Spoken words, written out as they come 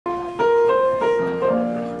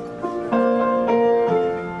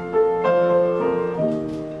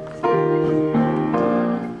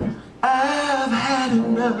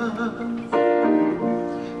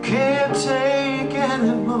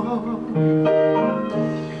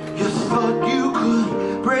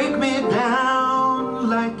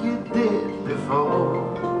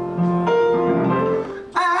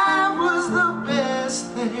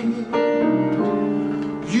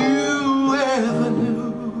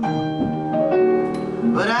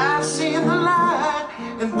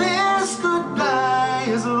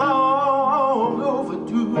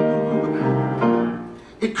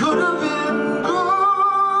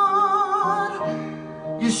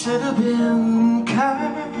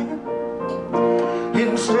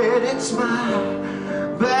it's my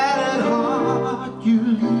battered heart you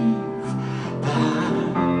leave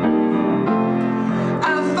behind.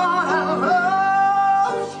 I thought I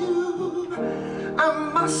loved you,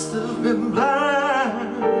 I must have been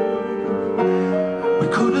blind. We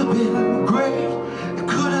could have been great, it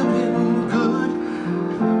could have been good,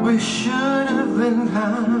 we should have been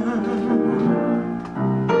kind.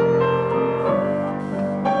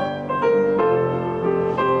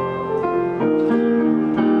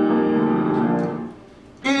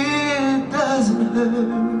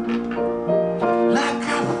 Like I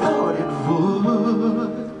thought it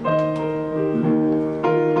would.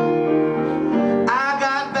 I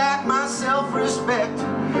got back my self-respect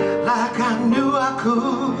like I knew I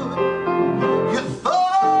could. You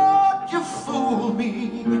thought you fooled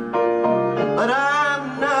me, but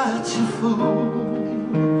I'm not your fool.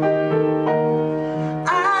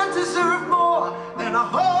 I deserve more than a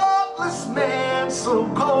heartless man so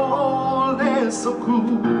cold and so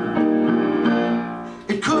cruel.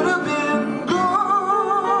 It could have been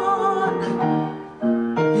good,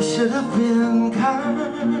 you should have been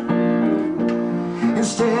kind.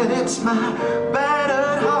 Instead it's my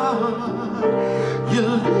battered heart you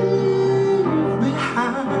leave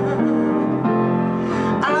behind.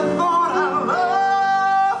 I thought I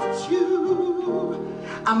loved you,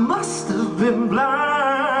 I must have been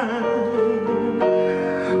blind.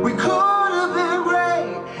 We could have been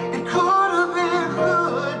great, it could have been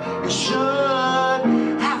good, it should.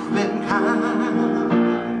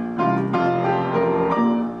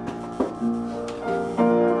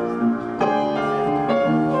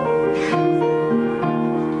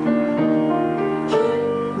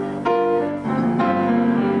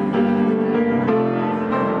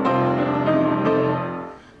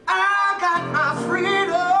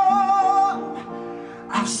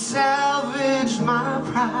 Salvaged my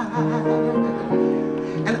pride,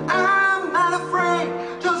 and I'm not afraid.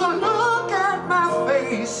 Just look at my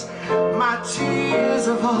face, my tears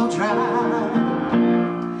have all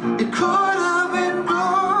dried. It could have been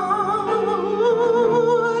good,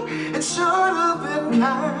 it should have been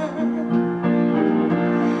kind.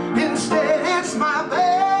 Instead it's my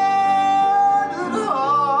battered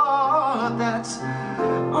heart that's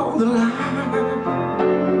on the line.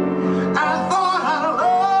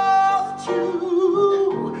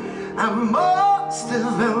 I must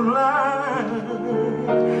have been blind.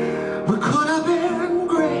 We could have been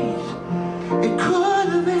great, it could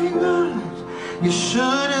have been good, you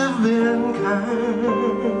should have been kind.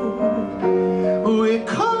 We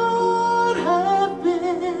could have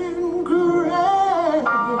been great,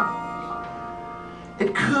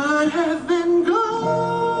 it could have been good,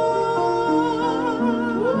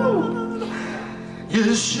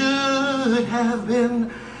 you should have been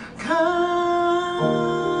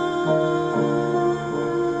kind.